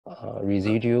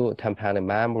residual tympanic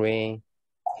membrane.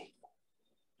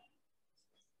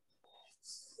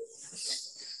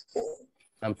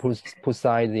 And put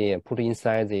inside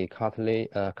the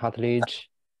cartilage.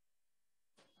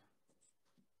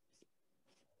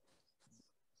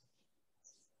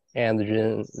 And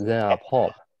then a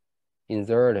pop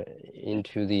insert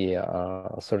into the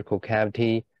surgical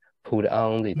cavity, put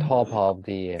on the top of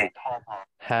the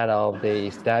head of the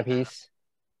stapes.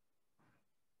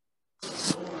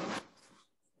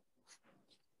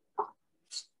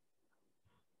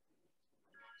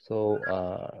 So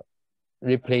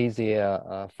replace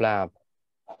the flap.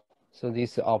 So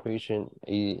this operation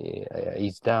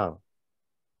is done.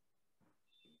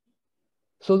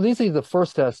 So this is the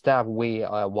first step. We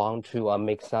want to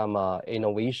make some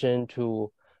innovation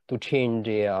to change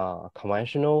the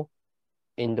conventional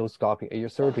endoscopic ear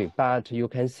surgery. But you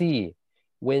can see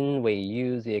when we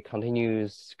use a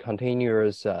continuous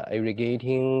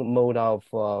irrigating mode of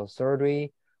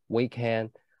surgery, we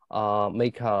can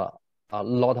make a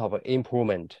lot of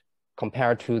improvement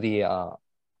compared to the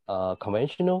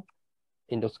conventional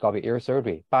endoscopic ear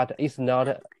surgery. But it's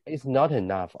not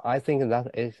enough. I think that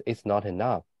it's not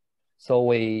enough. So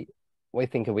we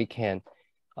think we can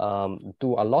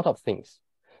do a lot of things.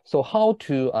 So how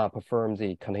to perform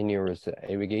the continuous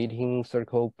irrigating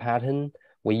surgical pattern?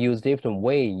 We use different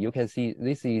way. You can see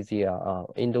this is the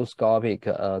endoscopic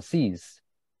seeds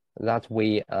that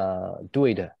we do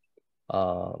it.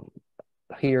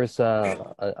 Here's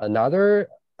another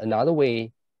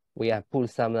way. We have put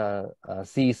some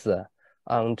seeds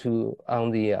on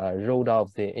the road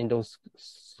of the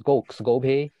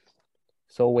endoscopy.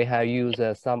 So we have used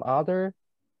some other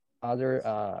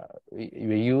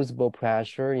reusable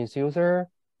pressure infuser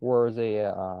or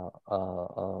the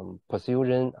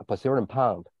precision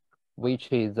pump,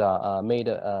 which is made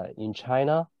in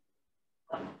China.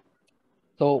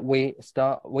 So we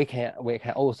can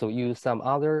also use some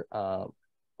other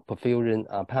perfusion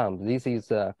pump. This is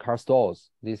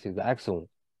Carstos. This is Axon.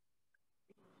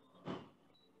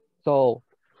 So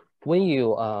when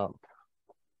you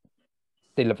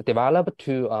develop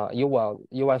to you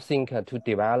will think to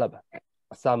develop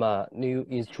some new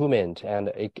instrument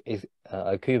and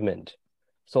equipment.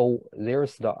 So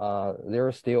there's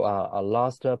still a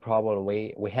last problem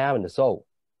we haven't solved.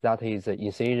 That is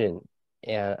incision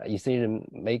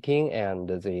making and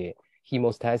the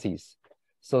hemostasis.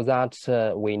 So that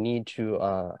we need to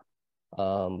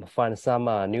find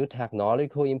some new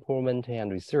technological improvement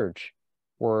and research,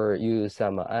 or use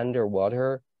some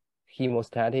underwater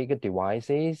hemostatic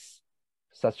devices,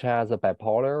 such as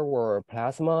bipolar or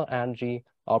plasma energy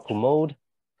output mode,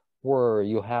 where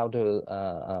you have to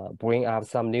bring up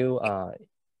some new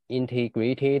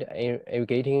integrated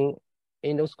irrigating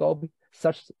endoscope,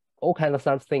 all kinds of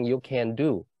such thing you can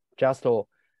do just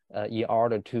in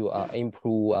order to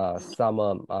improve some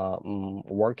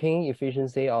working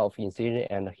efficiency of incision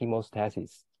and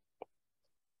hemostasis.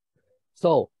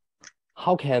 So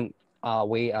how can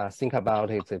we think about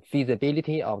it? The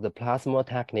feasibility of the plasma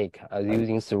technique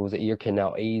using through the ear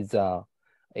canal is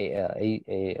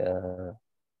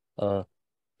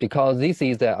because this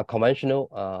is a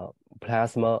conventional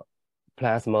plasma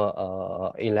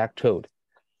electrode.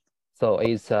 So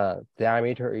its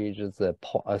diameter is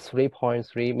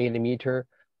 3.3 millimeter.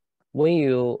 When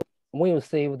you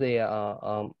save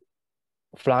the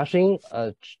flushing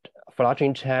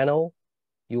channel,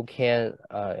 you can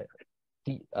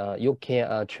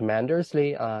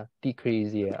tremendously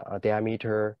decrease the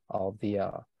diameter of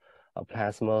the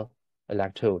plasma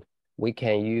electrode. We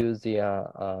can use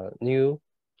the new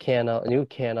can of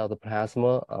the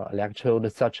plasma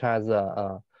electrode, such as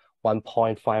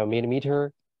 1.5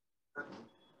 millimeter.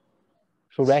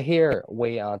 So right here,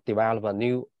 we develop a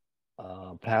new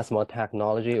plasma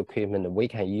technology equipment. We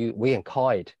can call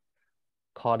it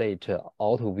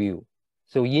OTO'VIEW.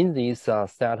 So in this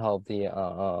set of the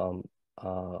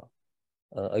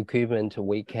equipment,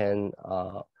 we can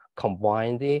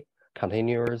combine the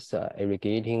continuous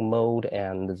irrigating mode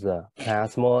and the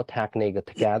plasma technique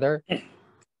together.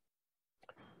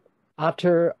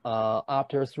 After 2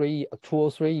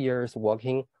 or 3 years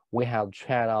working, we have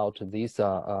tried out this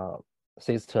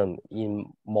system in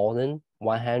more than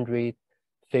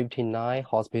 159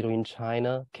 hospitals in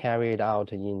China, carried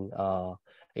out in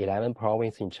 11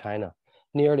 provinces in China.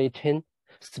 Nearly 10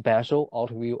 special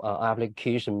OTO'VIEW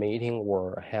application meetings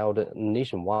were held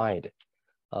nationwide.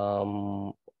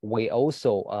 We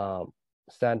also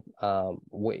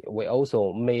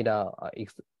made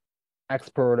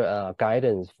expert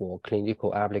guidance for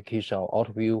clinical application of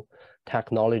OTO'VIEW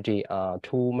technology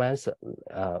 2 months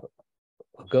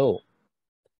ago.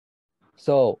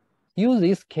 So use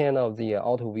this kind of the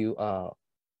OTO'VIEW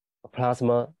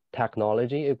plasma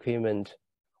technology equipment,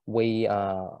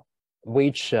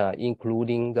 which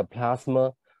including the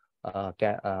plasma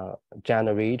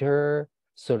generator,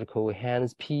 surgical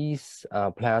handpiece,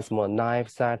 plasma knife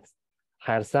set,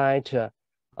 headset,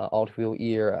 OTO'VIEW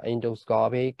ear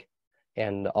endoscopic,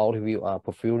 and OTO'VIEW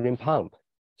perfusion pump.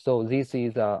 So this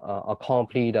is a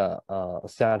complete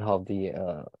set of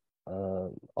the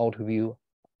OTO'VIEw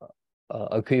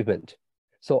equipment.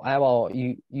 So I will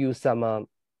use some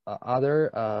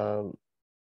other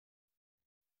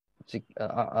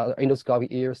endoscopic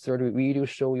ear surgery video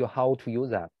show you how to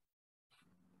use that.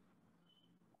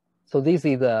 So this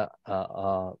is a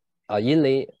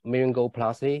inlay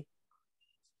laryngoplasty.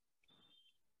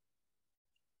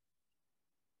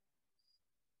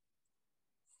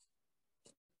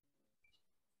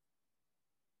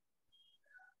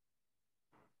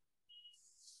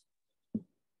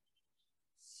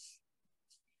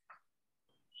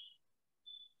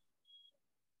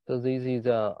 So this is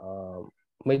a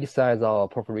mid-size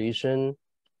perforation.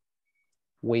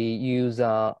 We use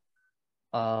a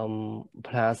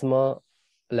plasma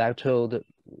electrode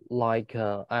like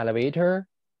elevator,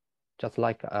 just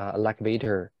like an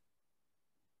elevator.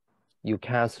 You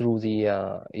pass through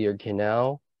the ear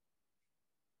canal.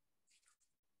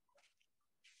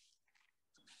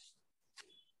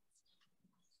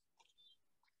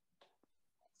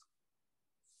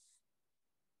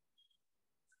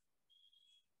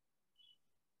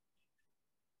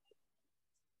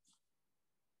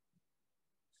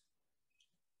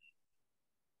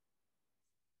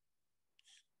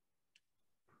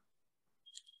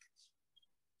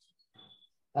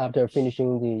 After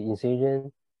finishing the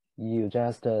incision, you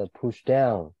just push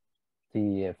down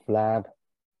the flap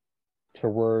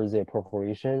towards the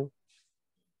perforation.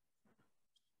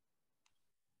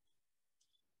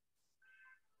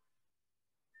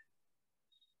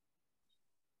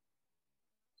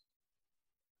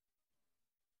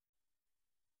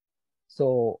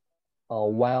 So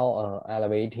while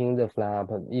elevating the flap,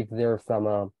 if there's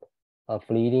some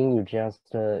bleeding, you just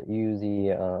use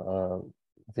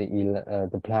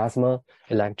the plasma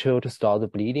electrode to stop the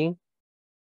bleeding.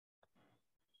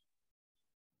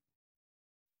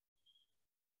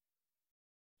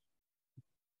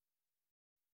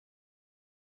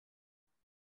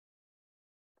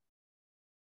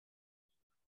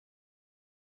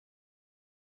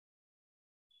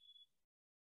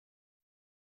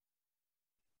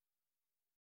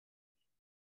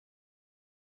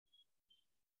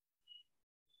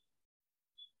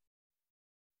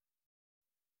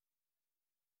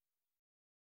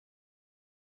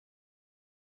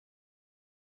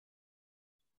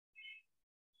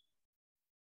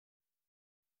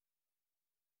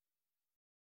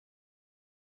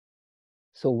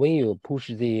 So when you push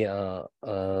the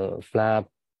flap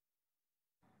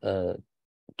to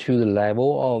the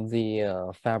level of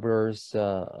the fibrous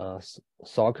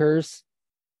sulcus,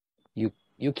 you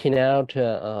cannot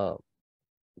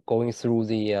going through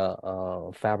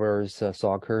the fibrous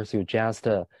sulcus. You just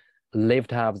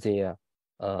lift up the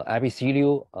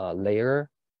epithelial layer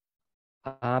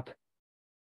up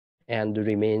and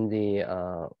remain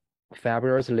the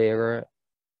fibrous layer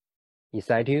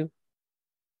inside you.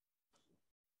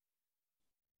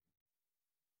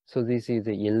 So this is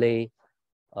the inlay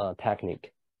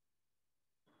technique.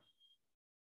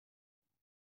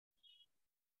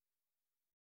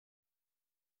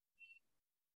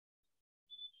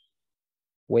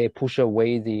 We push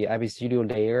away the epithelial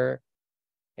layer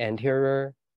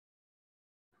anterior.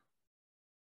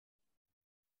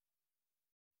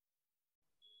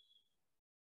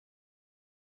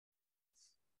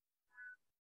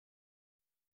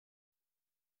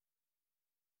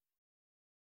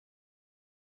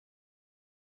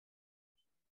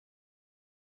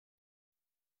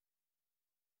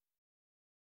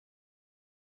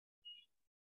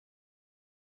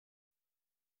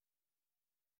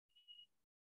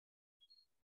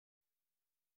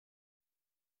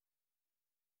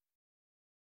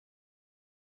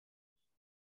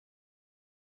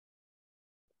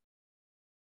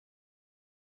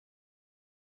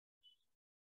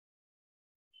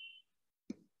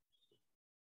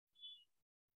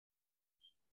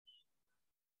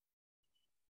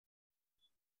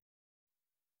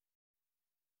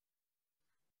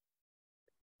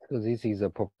 So this is a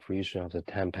perforation of the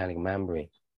tympanic membrane.